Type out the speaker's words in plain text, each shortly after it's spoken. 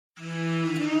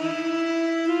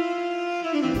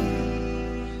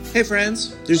Hey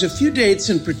friends, there's a few dates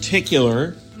in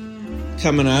particular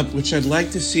coming up which I'd like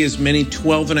to see as many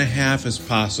 12 and a half as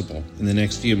possible in the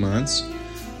next few months.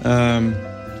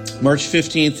 March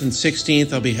 15th and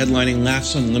 16th, I'll be headlining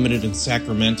Laughs Unlimited in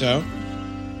Sacramento.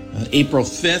 April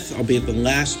 5th, I'll be at the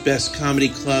Last Best Comedy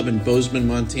Club in Bozeman,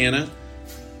 Montana.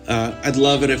 I'd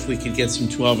love it if we could get some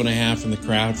 12 and a half in the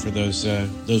crowd for those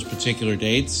particular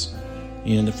dates.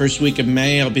 And the first week of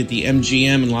May, I'll be at the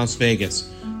MGM in Las Vegas.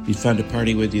 Be fun to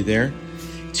party with you there.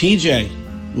 TJ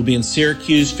will be in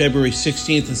Syracuse February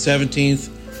 16th and 17th.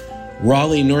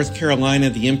 Raleigh, North Carolina,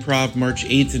 the Improv March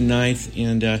 8th and 9th.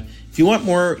 And if you want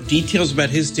more details about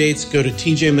his dates, go to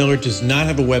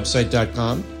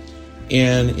tjmillerdoesnothaveawebsite.com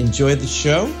and enjoy the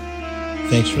show.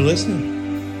 Thanks for listening.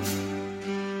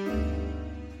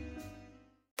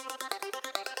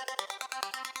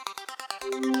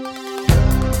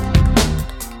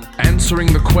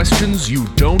 Answering the questions you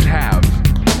don't have.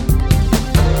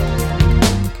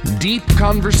 Deep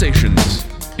conversations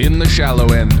in the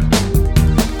shallow end.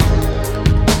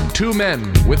 Two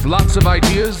men with lots of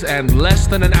ideas and less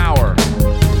than an hour.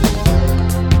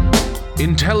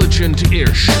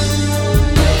 Intelligent-ish.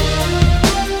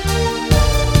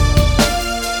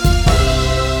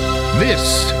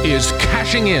 This is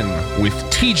Cashing In with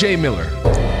TJ Miller.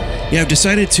 Yeah, I've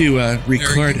decided to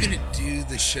record. Are you going to do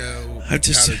the show with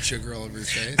powdered sugar all over your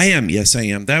face? I am. Yes, I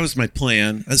am. That was my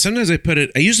plan. Sometimes I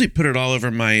usually put it all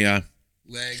over my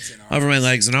legs and arms. Over my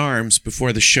legs and arms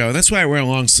before the show. That's why I wear a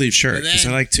long sleeve shirt, because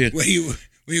I like to.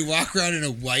 When you walk around in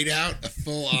a whiteout, a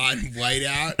full on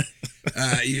whiteout,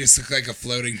 you just look like a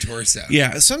floating torso.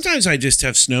 Yeah, sometimes I just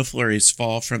have snow flurries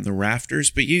fall from the rafters,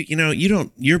 but you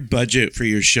don't. Your budget for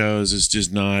your shows is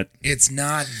just not. It's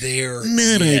not there.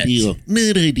 Not yet. ideal.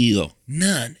 Not ideal.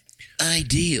 None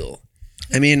ideal.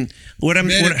 I mean, a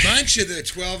bunch of the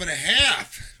 12 and a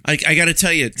half. I got to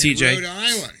tell you, TJ. Rhode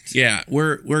Island. Yeah,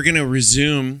 we're going to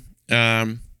resume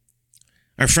our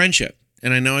friendship,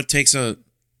 and I know it's a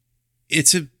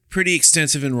pretty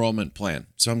extensive enrollment plan.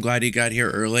 So I'm glad you got here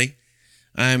early.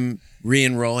 I'm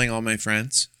re-enrolling all my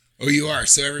friends. Oh, you are.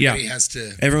 So everybody has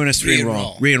to. Everyone has to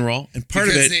re-enroll, and part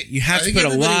of it, you have to put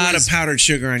a lot of powdered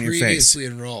sugar on your face. Previously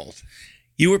enrolled.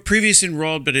 You were previously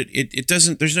enrolled, but it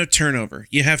doesn't. There's no turnover.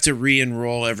 You have to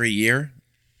re-enroll every year.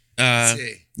 Yeah,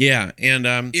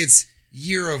 and it's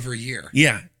year over year.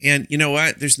 Yeah, and you know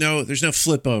what? There's no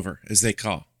flip over, as they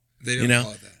call. They don't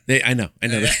call it that. I know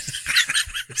that.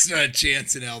 There's not a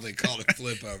chance in hell they call it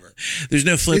flip over. There's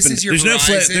no flip. There's no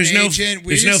flip. There's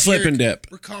no flip and dip.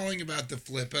 We're calling about the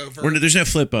flip over. There's no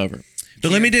flip over.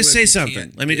 But let me just say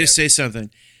something.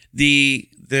 The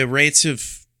rates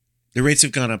have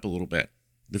gone up a little bit.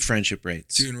 The friendship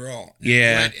rates to enroll.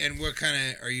 Yeah. What kind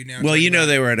of are you now? Well,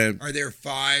 they were at a. Are there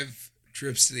 5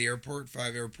 trips to the airport?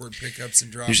 5 airport pickups and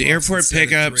drops. There's airport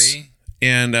pickups,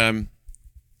 and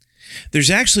there's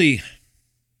actually.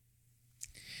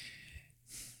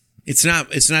 It's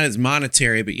not as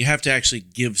monetary, but you have to actually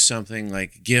give something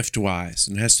like gift wise,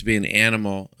 and it has to be an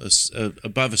animal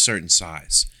above a certain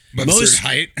size. Above a certain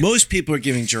height. Most people are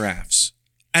giving giraffes.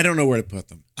 I don't know where to put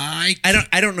them. I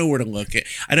don't know where to look at.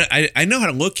 I know how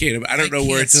to locate them. I don't know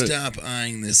where to stop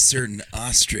eyeing this certain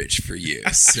ostrich for you.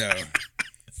 So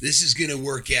this is going to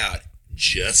work out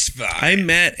just fine. I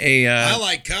met I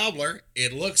like cobbler.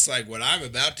 It looks like what I'm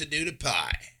about to do to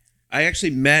pie. I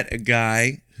actually met a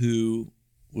guy who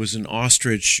was an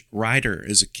ostrich rider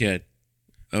as a kid.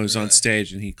 I was on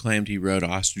stage, and he claimed he rode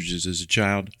ostriches as a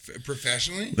child.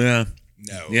 Professionally? Yeah.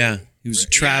 No. Yeah. He was a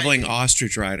traveling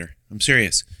ostrich rider. I'm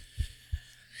serious.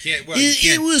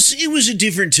 It was a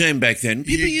different time back then.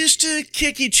 People used to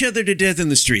kick each other to death in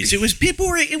the streets. It was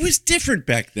different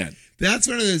back then. That's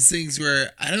one of those things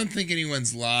where I don't think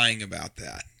anyone's lying about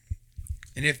that.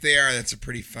 And if they are, that's a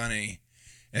pretty funny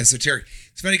esoteric.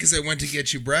 It's funny because I went to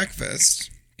get you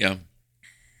breakfast. Yeah.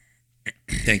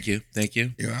 Thank you.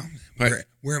 Yeah.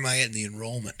 Where am I in the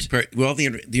enrollment? Well,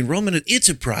 the enrollment, it's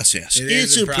a process.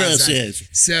 It's a process.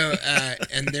 So,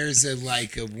 and there's a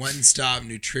one-stop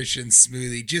nutrition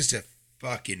smoothie, just a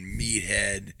fucking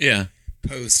meathead. Yeah.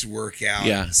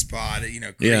 Post-workout spot,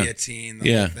 creatine,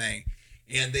 the whole thing.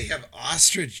 And they have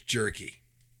ostrich jerky.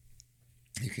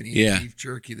 You can eat beef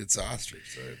jerky that's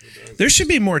ostrich. There should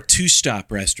be more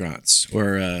 2-stop restaurants,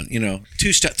 or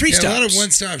 2-stop, 3 stops. A lot of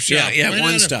one-stop shop. Yeah,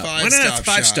 one stop. Why not a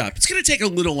 5-stop? It's going to take a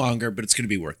little longer, but it's going to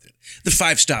be worth it. The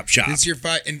 5-stop shop. It's your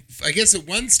and I guess a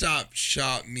one-stop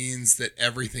shop means that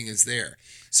everything is there.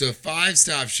 So a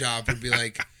 5-stop shop would be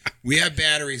like, we have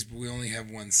batteries, but we only have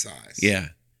one size. Yeah.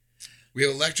 We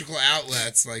have electrical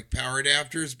outlets like power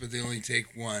adapters, but they only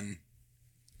take one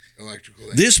electrical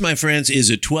ink. This, my friends, is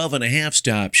a 12 and a half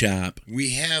stop shop.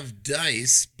 We have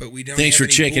dice, but we don't Thanks have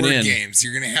for any checking board in. games.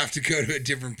 You're going to have to go to a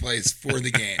different place for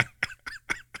the game.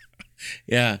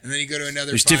 Yeah. And then you go to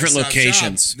another There's different five-stop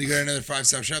locations. shop. You go to another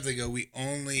 5-stop shop. They go, we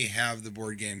only have the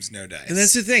board games, no dice. And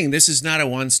that's the thing. This is not a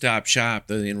one-stop shop.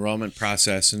 The enrollment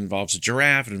process involves a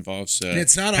giraffe. It involves and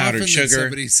it's not powdered often sugar. that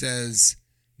somebody says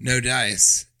no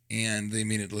dice, and they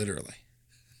mean it literally.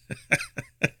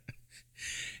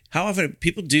 How often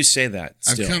people do say that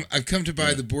still? I've come to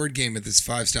buy the board game at this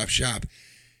 5-stop shop.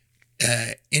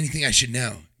 Anything I should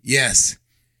know? Yes.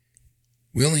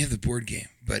 We only have the board game,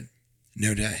 but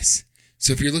no dice.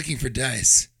 So if you're looking for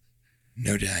dice,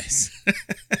 no dice.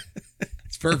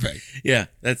 It's perfect. Yeah,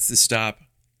 that's the stop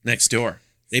next door.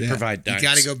 They provide dice. You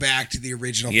got to go back to the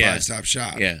original 5-stop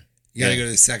shop. Yeah. You got to go to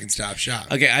the second stop shop.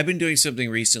 Okay, I've been doing something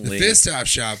recently. The 5th stop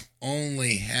shop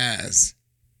only has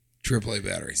AAA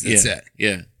batteries. That's it.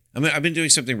 Yeah. I've been doing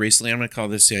something recently. I'm going to call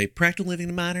this a practical living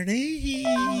in modern age.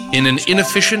 In an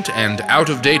inefficient and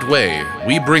out-of-date way,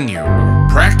 we bring you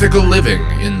practical living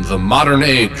in the modern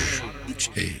age.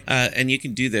 And you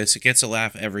can do this. It gets a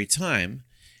laugh every time.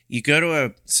 You go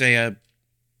to a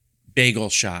bagel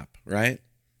shop, right?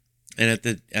 And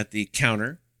at the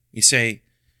counter, you say,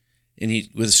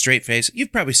 with a straight face,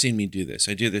 you've probably seen me do this.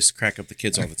 I do this, crack up the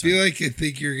kids all the time. I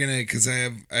think you're gonna, because I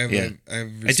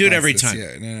do it every time.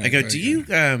 No, I go, do you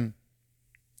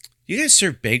guys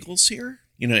serve bagels here?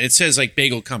 You know, it says like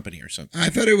Bagel Company or something. I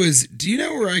thought it was. Do you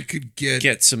know where I could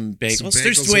get some bagels? some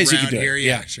There's ways you can do here? it.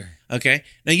 Yeah, sure. Okay.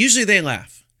 Now, usually they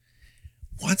laugh.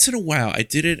 Once in a while, I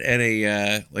did it at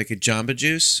a Jamba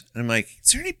Juice. And I'm like,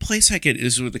 is there any place I could?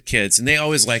 This is with the kids, and they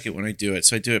always like it when I do it.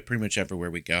 So I do it pretty much everywhere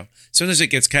we go. Sometimes it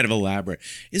gets kind of elaborate.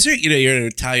 Is there? You're in an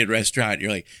Italian restaurant. You're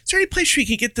like, is there any place where you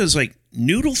can get those like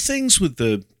noodle things with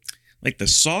the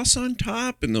sauce on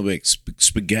top and the like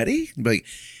spaghetti? Like,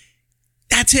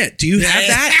 that's it. Do you have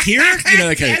that here?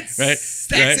 Right? That's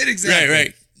it exactly.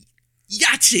 Right.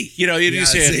 Yahtzee. You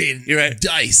just say, you're right.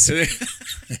 Dice.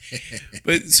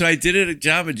 But so I did it at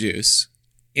Jamba Juice,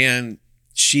 and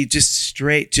she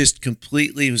just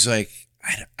completely was like,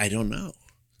 I don't know.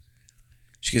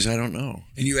 She goes, I don't know.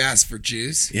 And you asked for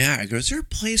juice? Yeah. I go, is there a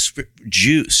place for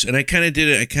juice? And I kind of did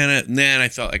it. Then I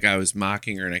felt like I was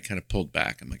mocking her, and I kind of pulled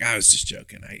back. I'm like, I was just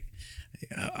joking.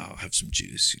 I'll have some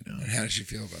juice, And how did she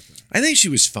feel about that? I think she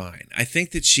was fine. I think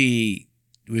she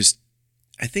was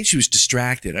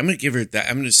distracted. I'm going to give her that.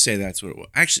 I'm going to say that's what it was.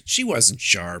 Actually, she wasn't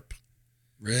sharp.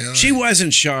 Really? She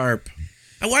wasn't sharp.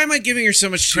 Why am I giving her so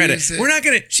much credit?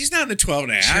 She's not in the 12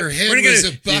 and a half. Her head was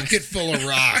a bucket full of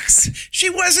rocks. She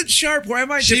wasn't sharp. Why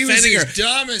am I defending her? She was as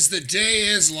dumb as the day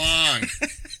is long.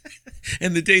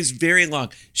 And the day's very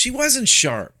long. She wasn't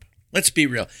sharp. Let's be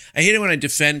real. I hate it when I'm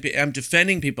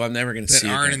defending people I'm never going to see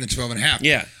that aren't again. in the 12 and a half.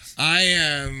 Yeah.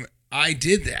 I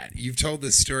did that. You've told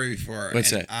this story before.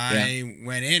 What's that? I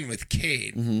went in with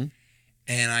Kate, and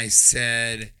I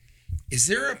said, "Is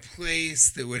there a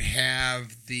place that would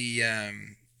have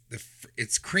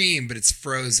it's cream, but it's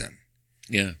frozen?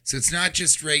 Yeah. So it's not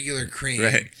just regular cream.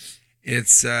 Right.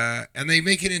 It's and they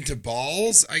make it into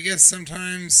balls, I guess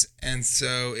sometimes, and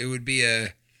so it would be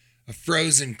a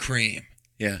frozen cream.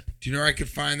 Yeah. Do you know where I could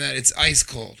find that? It's ice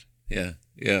cold. Yeah.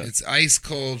 Yeah. It's ice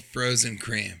cold frozen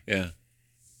cream." Yeah.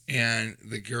 And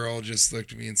the girl just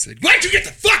looked at me and said, "Why don't you get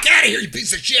the fuck out of here, you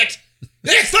piece of shit?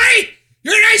 It's funny.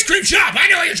 You're an ice cream shop. I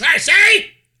know what you're trying to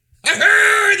say. I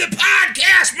heard the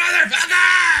podcast,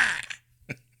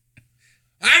 motherfucker.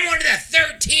 I'm one of the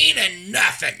 13 and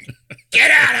nothing.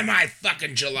 Get out of my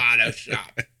fucking gelato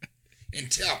shop. And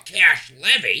tell Cash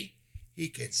Levy he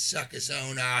can suck his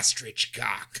own ostrich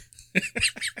cock."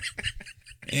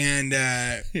 And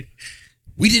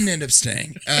we didn't end up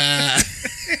staying.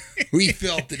 We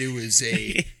felt that it was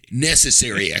a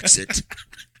necessary exit.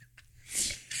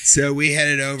 So we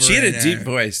headed over. She had a deep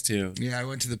voice too. Yeah, I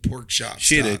went to the pork shop.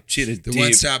 She had a the deep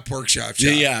one-stop pork shop.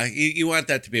 Yeah, you want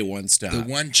that to be a one-stop. The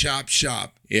one-chop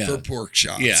shop for pork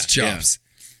chops. Yeah, chops.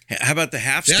 Yeah. How about the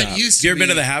half That stop? used to you ever been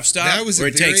be- to the half stop? that was a where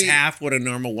it takes very- half what a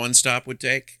normal one stop would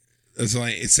take? It's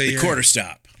like The quarter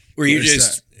stop. Where you Quarter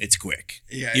just stop. it's quick.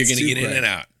 Yeah, You're it's gonna too get in quick. and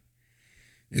out.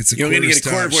 It's a You're gonna get a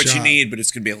quarter of what shop. you need, but it's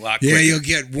gonna be a lot Yeah, quicker. you'll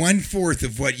get 1/4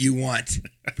 of what you want,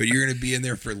 but you're going to be in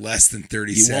there for less than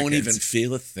 30 You seconds. won't even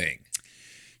feel a thing.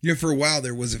 For a while,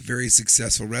 there was a very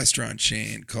successful restaurant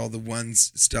chain called the One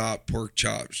Stop Pork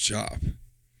Chop Shop.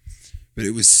 But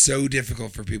it was so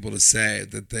difficult for people to say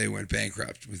that they went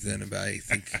bankrupt within about, I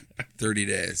think, 30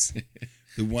 days.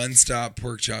 The One Stop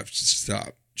Pork Chop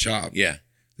Shop. Yeah.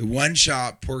 The One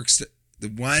Chop Stop.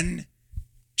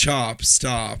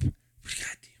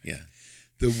 God damn. Yeah.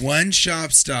 The One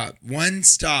Stop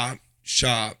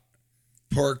Shop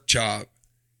Pork Chop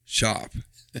Shop.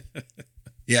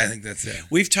 Yeah, I think that's it.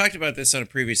 We've talked about this on a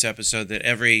previous episode that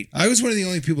I was one of the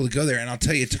only people to go there, and I'll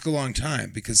tell you, it took a long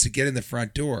time because to get in the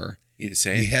front door, you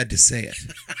had to say it.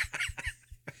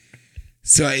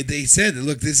 So they said,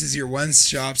 look, this is your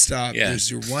one-stop stop. Yeah. There's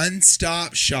your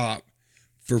one-stop shop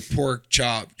for Pork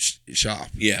Chop Shop.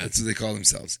 Yeah. That's what they call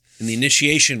themselves. And the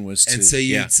initiation was to... And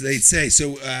so they'd say,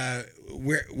 so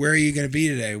where are you going to be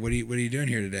today? What are you doing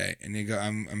here today? And you go,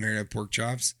 I'm here to have pork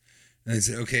chops. And they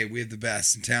say, okay, we have the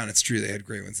best in town. It's true, they had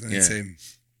great ones. And they'd say,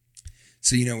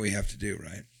 so you know what we have to do,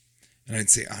 right? And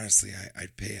I'd say, honestly,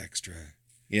 I'd pay extra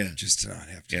just to not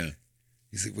have to. Yeah.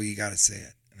 He's like, well, you got to say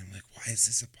it. And I'm like, why is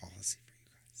this a policy for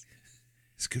you guys?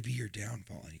 This could be your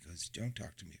downfall. And he goes, don't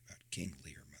talk to me about King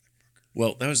Lear, motherfucker.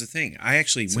 Well, that was the thing. I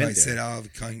actually went I there. said, I'll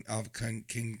have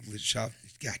King Lear shop.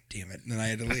 God damn it. And then I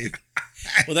had to leave.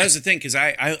 Well, that was the thing, because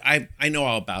I know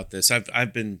all about this. I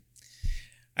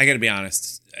got to be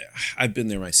honest, I've been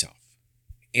there myself.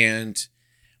 And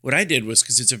what I did was,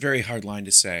 because it's a very hard line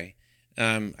to say,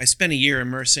 I spent a year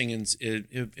immersing in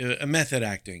a method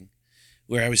acting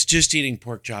where I was just eating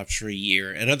pork chops for a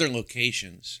year at other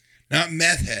locations. Not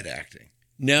meth head acting.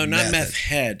 No, not meth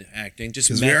head acting, just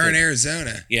because method. we are in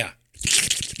Arizona. Yeah.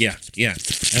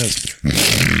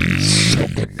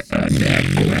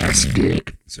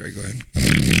 Sorry, go ahead.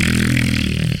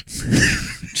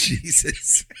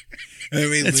 Jesus. I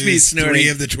mean, That's me snorting. 3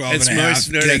 of the 12 and a half.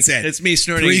 Snorting. That's it. It's me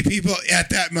snorting. 3 people at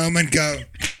that moment go,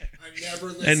 I'm never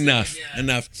listening Enough. again. And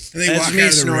And they walk out of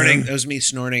the snorting. room. That was me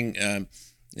snorting,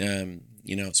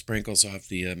 sprinkles off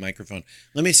the microphone.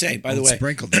 Let me say, by the way,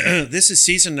 sprinkled. This is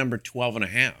season number 12 and a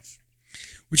half.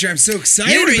 Which I'm so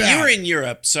excited You about. were in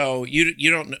Europe, so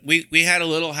you don't. We had a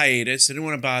little hiatus. I didn't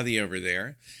want to bother you over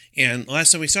there. And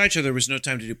last time we saw each other, there was no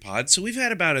time to do pods, so we've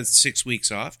had about 6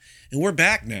 weeks off, and we're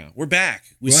back now. We're back.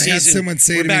 I had someone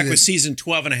say we're to back me with that- season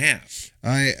 12 and a half.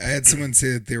 I had someone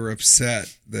say that they were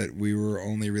upset that we were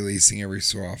only releasing every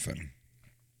so often.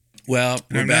 Well, And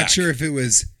we're I'm back. not sure if it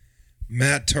was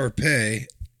Matt Tarpey,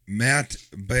 Matt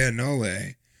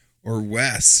Bayanole, or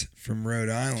Wes from Rhode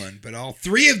Island, but all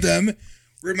 3 of them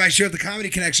were at my show at the Comedy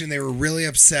Connection. They were really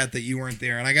upset that you weren't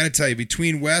there. And I got to tell you,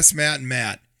 between Wes, Matt, and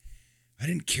Matt, I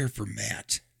didn't care for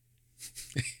Matt.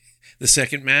 The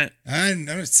second Matt? I'm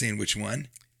not saying which one.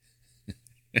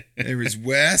 There was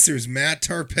Wes, there was Matt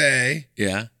Tarpey,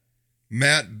 Yeah.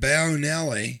 Matt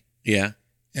Bayanole, Yeah.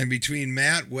 and between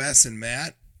Matt, Wes, and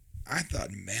Matt, I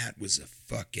thought Matt was a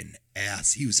fucking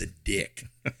ass. He was a dick.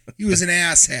 He was an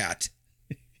asshat.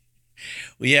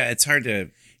 Well, yeah, it's hard to...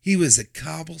 He was a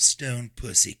cobblestone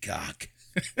pussy cock.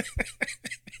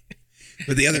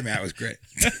 But the other Matt was great.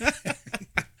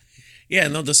 Yeah,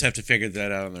 and they'll just have to figure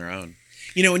that out on their own.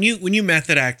 You know, when you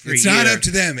method act for It's a year... not up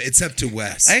to them. It's up to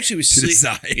Wes. I actually was to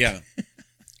decide. Yeah.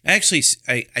 I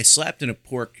slept in a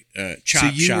pork chop So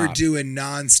you shop. were doing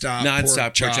nonstop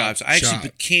Nonstop pork chops. I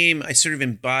actually shop. I sort of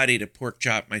embodied a pork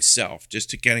chop myself just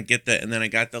to kind of get that. And then I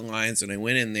got the lines and I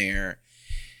went in there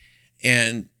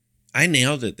and I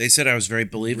nailed it. They said I was very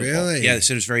believable. Really? Yeah, they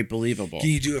said it was very believable. Can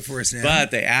you do it for us now?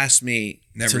 But they asked me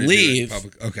Never to do it leave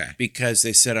public. Okay. because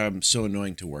they said I'm so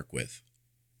annoying to work with.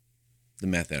 The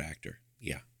method actor.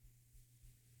 Yeah.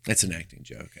 That's an acting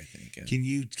joke, I think. Can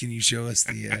you show us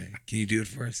the? Can you do it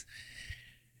for us?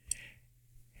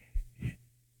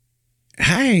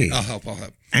 Hi. I'll help.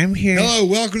 I'm here. Hello,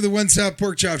 welcome to the One Stop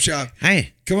Pork Chop Shop.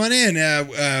 Hi. Come on in.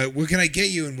 What can I get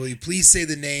you? And will you please say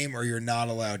the name, or you're not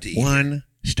allowed to eat? One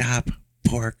Stop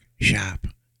Pork Shop.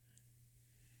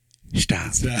 Stop.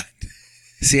 It's not.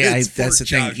 See, It's that's the Pork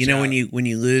thing. Chop You know, Shop. when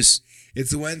you lose.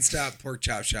 It's the One Stop Pork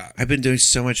Chop Shop. I've been doing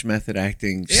so much method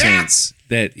acting Yeah. since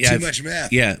that. Yeah, Too I've- much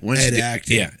meth. Yeah, once Head you do-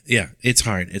 acting. Yeah. It's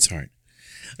hard.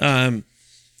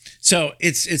 So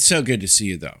it's so good to see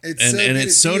you though, It's and so good and to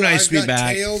it's see so you. nice I've to be got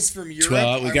back. Tales from Europe.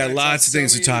 12. We've got I've lots of so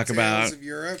things to many talk tales about. of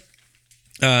Europe.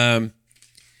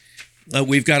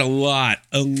 We've got a lot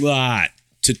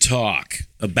to talk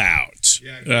about.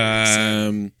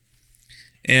 Yeah,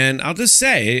 and I'll just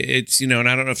say it's, and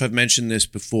I don't know if I've mentioned this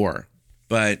before,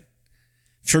 but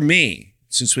for me,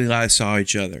 since we last saw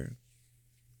each other,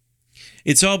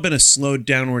 it's all been a slow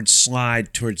downward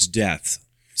slide towards death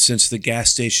since the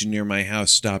gas station near my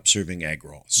house stopped serving egg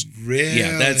rolls. Really?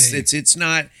 Yeah, it's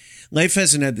not, life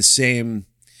hasn't had the same,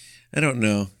 I don't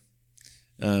know,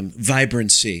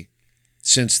 vibrancy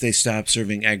since they stopped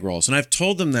serving egg rolls. And I've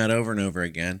told them that over and over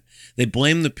again. They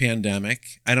blame the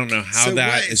pandemic. I don't know how So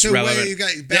that wait, is so relevant. wait, you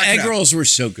got- The back it egg up. rolls were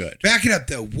so good. Back it up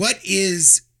though.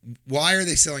 Why are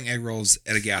they selling egg rolls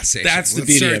at a gas station? That's the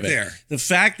Let's beauty start of it. there. The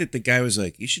fact that the guy was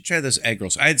like, you should try those egg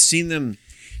rolls. I had seen them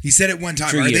He said it one time.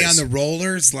 For Are they years. on the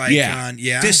rollers? Like Yeah.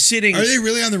 Just sitting. Are they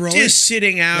really on the rollers? Just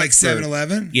sitting out. Like for-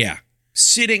 7-Eleven? Yeah.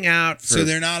 Sitting out for So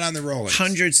they're not on the rollers.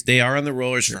 hundreds. They are on the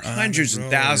rollers for They're on hundreds the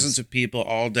and rollers. thousands of people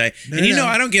all day. No, and you no, know,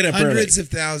 I don't get up early. hundreds of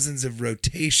thousands of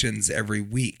rotations every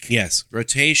week. Yes,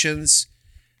 rotations.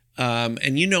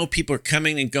 And you know, people are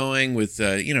coming and going with,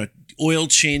 oil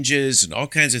changes and all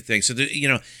kinds of things. So,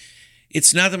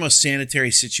 it's not the most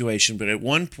sanitary situation, but at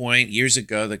one point years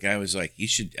ago, the guy was like,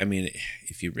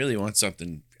 if you really want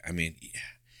something,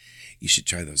 you should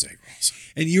try those egg rolls.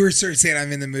 And you were sort of saying,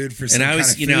 I'm in the mood for some And I kind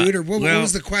was, of food? Or what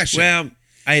was the question? Well,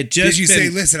 I had just Did you been, say,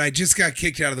 listen, I just got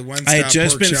kicked out of the one-stop I had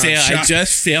just pork been chop failed. shop. I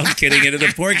just failed getting into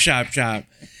the pork chop.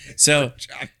 So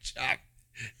Chop, chop.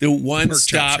 the one Pork chop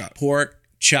stop shop. pork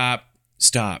chop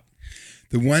stop.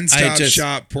 The one-stop just-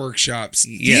 shop pork shops.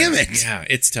 Yeah, Damn it. Yeah,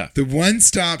 it's tough. The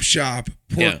one-stop shop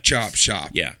pork Yeah. chop shop.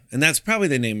 Yeah, and that's probably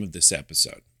the name of this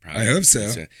episode. Probably. I hope so.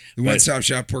 That's The it. But- one-stop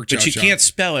shop pork chop But you shop. can't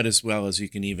spell it as well as you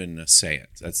can even say it.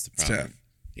 That's the problem. tough.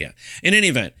 Yeah. In any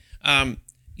event,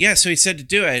 so he said to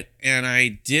do it, and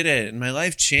I did it, and my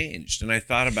life changed, and I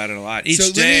thought about it a lot. Each So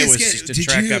let me day ask was you, just to did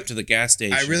trek you- up to the gas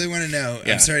station. I really want to know.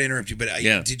 Yeah. I'm sorry to interrupt you, but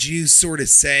Yeah. did you sort of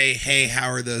say, "Hey, how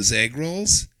are those egg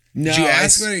rolls"? No, Did you I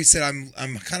ask s- what? He said,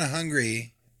 "I'm kind of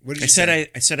hungry." What did you I say?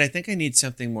 said I think I need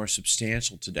something more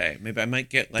substantial today. Maybe I might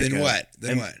get like Then what?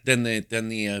 Then what? Then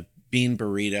the bean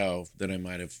burrito that I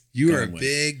might have. You are a gone with.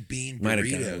 big bean Might have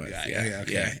burrito gone with, guy. yeah,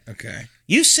 Okay. yeah. Okay.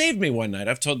 You saved me one night.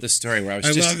 I've told this story where I was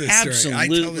I just love this story. I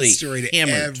absolutely tell this story to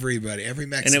hammered. everybody, every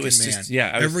Mexican it was man, just-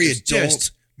 yeah, I was every just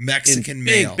adult Mexican in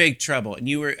male. big trouble.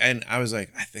 And I was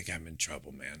like, I think I'm in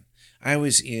trouble, man. I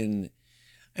was in.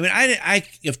 I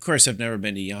of course I've never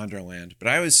been to Yonderland, but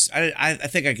I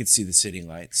think I could see the city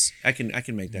lights. I can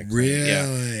make that claim. Yeah.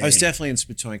 Really? I was definitely in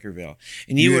Spatoinkerville,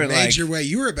 and you had were made like, your way.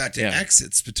 You were about to Yeah.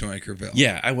 exit Spatoinkerville.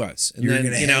 yeah, I was. And You were then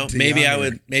gonna head to maybe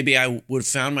Yonder. I would have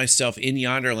found myself in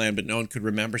Yonderland, but no one could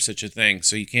remember such a thing.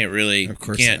 So you can't really, Of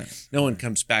course can't. not. No one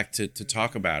comes back to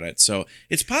talk about it. So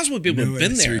it's possible people No have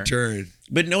been one's there. returned.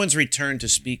 But no one's returned to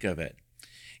speak of it.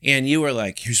 And you were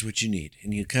like, here's what you need.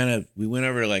 And we went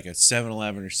over to like a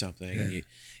 7-Eleven or something. And you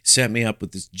set me up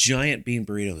with this giant bean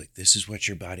burrito. Like, this is what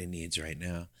your body needs right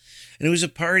now. And it was a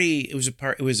party. It was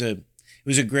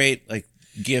a great like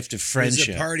gift of It friendship.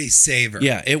 was a party saver.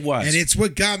 Yeah, it was. And it's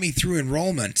what got me through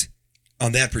enrollment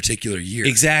on that particular year.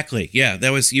 Exactly. Yeah. That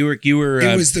was, you were,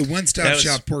 It was the that one-stop was-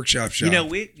 shop pork chop shop. you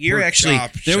know, you're Pork actually,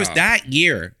 chop there was shop. that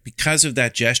year, because of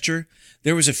that gesture,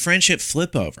 there was a friendship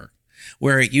flip over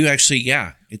where you actually,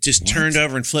 it just turned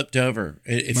over and flipped over.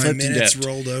 It My flipped and minutes dipped.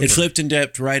 rolled over. It flipped and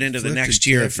dipped right into the Flipped next and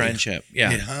year of dipped. friendship.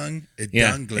 Yeah. It hung, it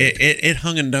Yeah. dungled. It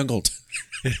hung and dungled.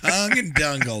 It hung and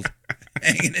dungled.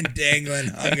 Hanging and dangling,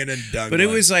 hunging and dungling. But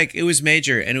it was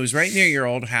major, and it was right near your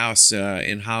old house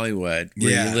in Hollywood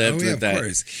where you lived with of that.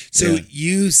 course. So Yeah.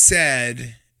 you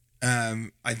said,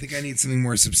 I think I need something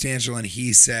more substantial. And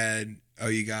he said, oh,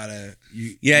 you gotta.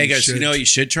 Yeah, he goes, should- you know what you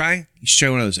should try? You should try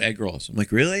one of those egg rolls. I'm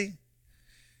like, really?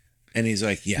 And he's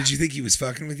like, yeah. Did you think he was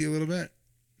fucking with you a little bit?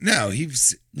 No, No,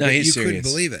 he's you serious. couldn't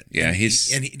believe it. Yeah, And he's-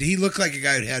 he looked like a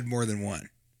guy who had more than one.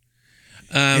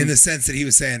 In the sense that he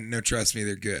was saying, no, trust me,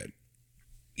 they're good.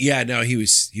 Yeah, no, he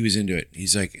was into it.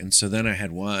 He's like, and so then I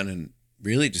had one and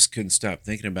really just couldn't stop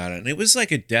thinking about it. And it was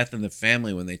like a death in the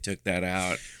family when they took that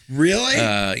out. Really?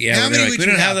 Yeah, How when they're many like, would we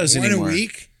you don't have those one anymore. a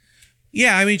week?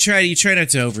 Yeah, I mean, you try not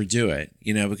to overdo it,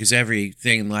 because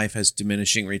everything in life has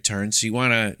diminishing returns. So you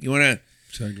want to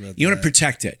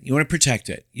protect it. You want to protect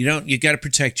it. You got to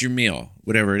protect your meal,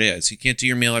 whatever it is. You can't do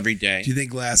your meal every day. Do you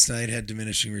think last night had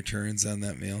diminishing returns on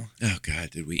that meal? Oh God,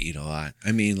 did we eat a lot?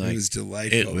 I mean, like It was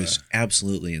delightful. It was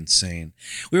absolutely insane.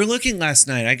 We were looking last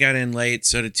night. I got in late.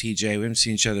 So did TJ. We haven't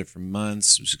seen each other for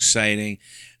months. It was exciting.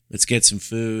 Let's get some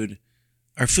food.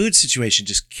 Our food situation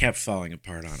just kept falling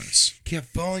apart on us. Kept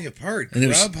falling apart. And it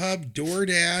was- Grubhub,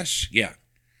 DoorDash. Yeah,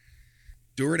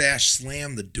 DoorDash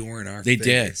slammed the door in our they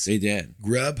face. did. They did.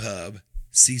 Grubhub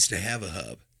ceased to have a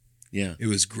hub. Yeah, It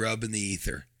was Grub in the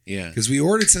ether. yeah. Because we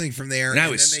ordered something from there and,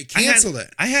 then they canceled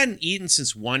it. I hadn't eaten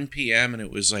since 1 p.m. and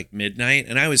it was like midnight,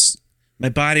 and my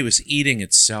body was eating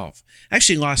itself. I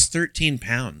actually lost 13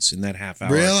 pounds in that half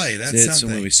hour. Really? That's When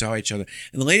something. we saw each other.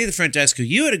 And the lady at the front desk who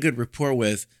you had a good rapport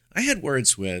with, I had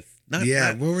words with. Not,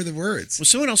 What were the words? well,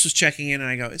 someone else was checking in, and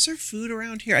I go, is there food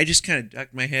around here? I just kind of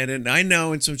ducked my head in. I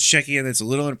know when someone's checking in, that's a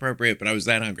little inappropriate, but I was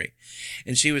that hungry.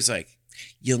 And she was like,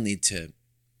 you'll need to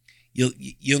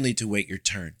wait your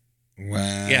turn.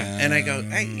 Wow. Yeah. And I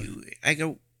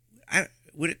go,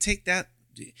 would it take that?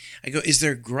 I go, is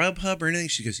there Grubhub or anything?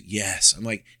 She goes, yes. I'm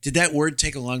like, did that word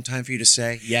take a long time for you to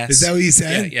say? Yes. Is that what you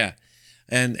said? Yeah.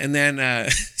 And then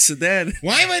so then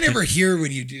Why am I never here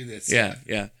when you do this? yeah.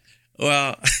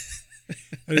 Well,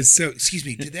 That is so. Excuse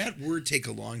me. Did that word take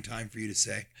a long time for you to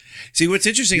say? see what's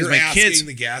interesting You're is my asking kids.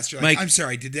 the guest. You're like, my- I'm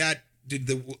sorry. Did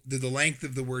the length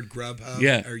of the word Grubhub?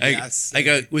 Yeah, Or I yes.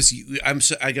 go.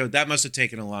 I go. That must have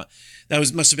taken a lot.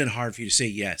 Must have been hard for you to say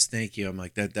yes. Thank you. I'm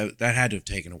like that had to have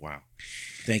taken a while.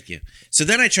 Thank you. So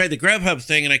then I tried the Grubhub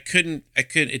thing and I couldn't.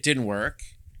 It didn't work.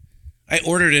 I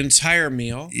ordered an entire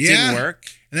meal. Yeah. Didn't work.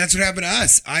 And that's what happened to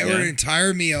us. I ordered Yeah. an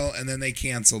entire meal and then they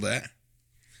canceled it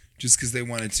just because they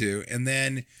wanted to. And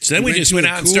then So then we just to went a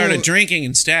out and cool- started drinking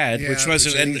instead, Yeah, which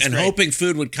wasn't, which I think is and great. hoping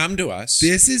food would come to us.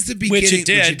 This is the beginning, Which it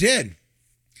did. Which it did.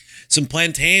 Some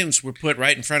plantains were put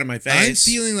right in front of my I'm face.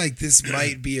 feeling like this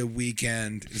might be a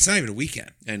weekend. It's not even a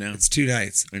weekend. I know. It's 2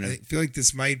 nights. I know. I feel like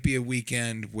this might be a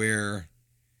weekend where.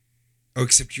 Oh,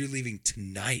 except you're leaving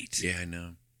tonight. Yeah, I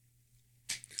know.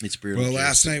 It's brutal. Well, juice.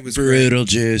 last night was brutal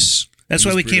juice. That's It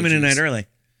why was we came in brutal a night juice. early.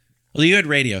 Well, you had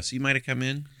radio, so you might have come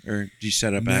in, or did you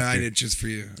set up No, after? I did just for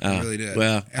you. Oh, I really did.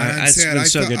 well, and I'm it's sad. been I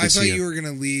so thought, good to I see thought you. you were going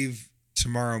to leave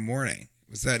tomorrow morning.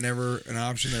 Was that never an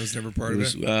option? That was never part of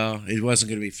it? Well, it wasn't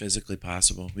going to be physically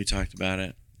possible. We talked about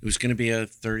it. It was going to be a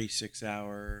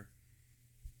 36-hour,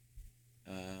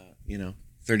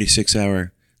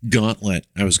 36-hour gauntlet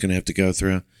I was going to have to go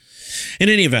through. In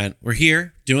any event, we're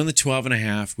here doing the 12 and a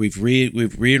half. We've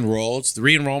re-enrolled. The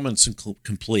re-enrollment's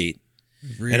complete.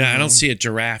 And I don't see a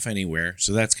giraffe anywhere,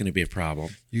 so that's going to be a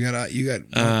problem. You got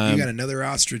another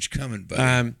ostrich coming,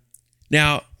 buddy.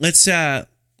 Now let's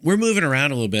we're moving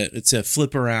around a little bit. It's a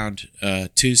flip around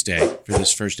Tuesday for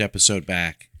this first episode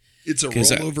back. It's a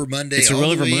 'cause, rollover Monday. it's a all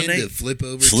the rollover way Monday? into Flip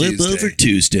over Flip Tuesday. over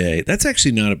Tuesday. That's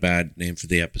actually not a bad name for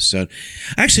the episode.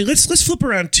 Actually, let's flip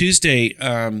around Tuesday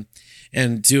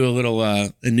and do a little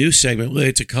a new segment we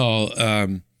like to call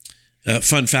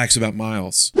Fun Facts About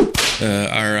Miles.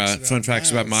 Our Fun Facts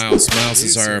About Miles. Miles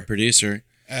is our producer.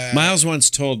 Miles once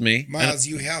told me. Miles,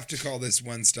 you have to call this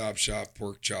one-stop shop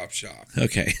pork chop shop.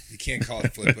 Okay. You can't call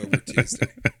it Flip over Tuesday.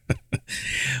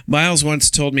 Miles once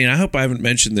told me, and I hope I haven't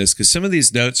mentioned this because some of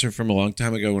these notes are from a long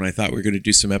time ago when I thought we were going to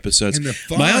do some episodes. And the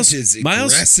font is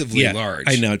aggressively large.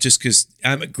 I know, just because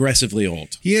I'm aggressively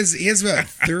old. He has about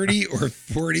 30 or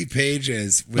 40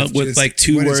 pages with With just like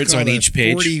two what is words on called a each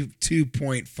page.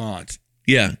 42-point font.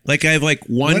 Yeah, like I have like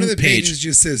one of the page. pages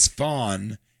just says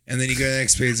fawn, and then you go to the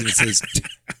next page and it says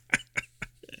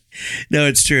No,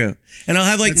 it's true. And I'll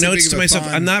have like That's how notes big to of a myself.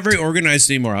 font. I'm not very organized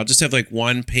anymore. I'll just have like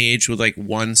one page with like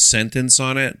one sentence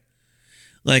on it.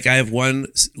 Like I have one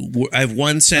I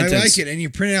sentence. like it, and you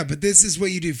print it out. But this is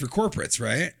what you do for corporates,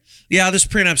 right? Yeah, I'll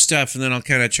just print up stuff and then I'll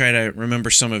kind of try to remember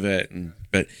some of it.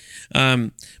 But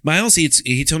Miles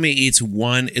he told me he eats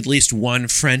at least one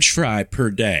French fry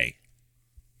per day.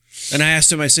 And I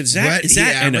asked him, I said, is that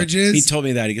I know. averages? He told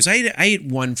me that. He goes, I eat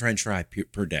one French fry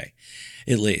per day,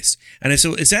 at least. And I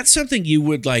said, is that something you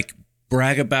would like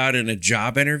brag about in a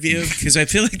job interview? Because I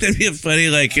feel like that'd be a funny,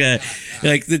 like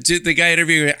the guy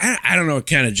interviewing, I don't know what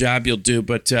kind of job you'll do,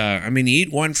 but I mean, you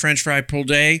eat one French fry per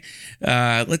day.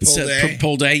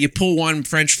 Pull day. You pull one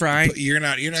French fry. You're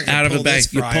not gonna out of pull a bag.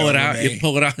 this You fry pull it over out. me. You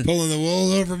pull it out. Pulling the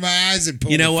wool over my eyes and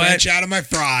pulling You know the what? French out of my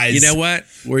fries. You know what?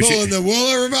 Where's Pulling the wool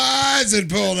over my eyes and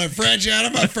pulling the French out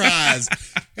of my fries.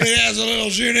 It has a little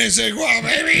je ne sais quoi,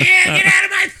 baby. Yeah, get out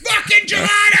of my fucking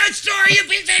gelato store, you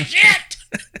piece of shit.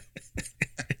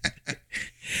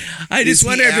 I just Is he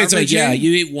wonder if it's like, averaging? yeah,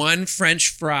 you eat one French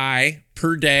fry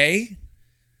per day,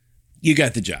 you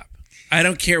got the job. I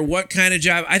don't care what kind of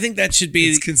job. I think that should be.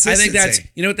 It's I think that's. consistency.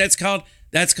 You know what that's called?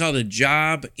 That's called a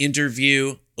job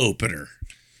interview opener,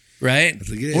 right?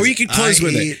 think it Or is. you can close I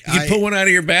with eat- it. You can pull one out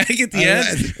of your bag at the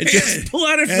end and just pull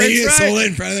out a And French you just fry. hold it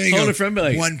in front of them and Hold go, it from me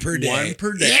like one per day. One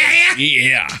per day. Yeah.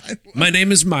 Yeah. My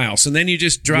name is Miles, and then you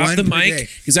just drop One the per mic day.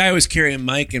 because I always carry a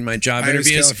mic in my job I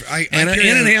interviews. I and carry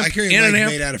an a- amp. I carry and a an mic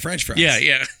amp. made out of French fries.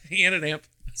 Yeah, and an amp.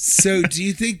 So do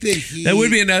you think that he... That would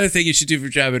be another thing you should do for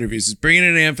job interviews is bring in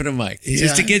an amp and a mic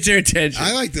just to Yeah. get their attention.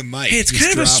 I like the mic. Hey, it's Just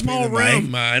kind of a dropping small the mic.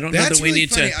 room. I don't know That's that we really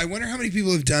need funny. to. I wonder how many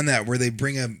people have done that where they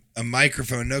bring a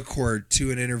microphone, no cord,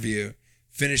 to an interview,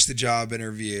 finish the job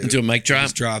interview. Do a mic drop?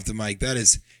 Just drop the mic. That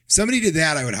is... If somebody did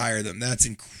that, I would hire them. That's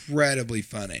incredibly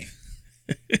funny.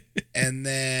 And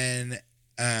then...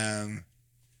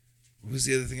 what was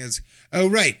the other thing? Oh,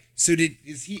 right. So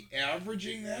is he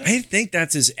averaging that? I think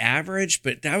that's his average,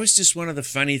 but that was just one of the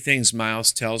funny things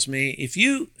Miles tells me. If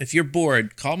you're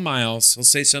bored, call Miles. He'll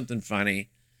say something funny.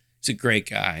 He's a great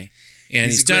guy.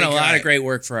 And he's a done a great lot guy. of great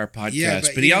work for our podcast. Yeah,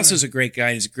 but but he you also know- is a great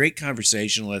guy. He's a great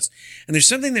conversationalist. And there's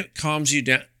something that calms you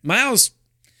down. Miles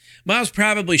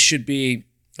probably should be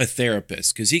a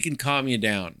therapist because he can calm you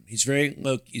down. He's very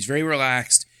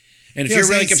relaxed. And if you're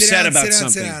really upset about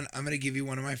something, sit down. I'm going to give you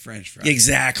one of my French fries.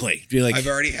 Exactly. Be like, I've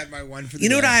already had my one for the You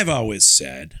know day. what I've always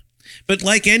said? But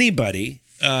like anybody,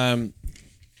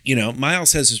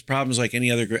 Miles has his problems like any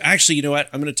other group. Actually, you know what?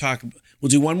 I'm going to talk. We'll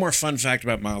do one more fun fact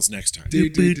about Miles next time.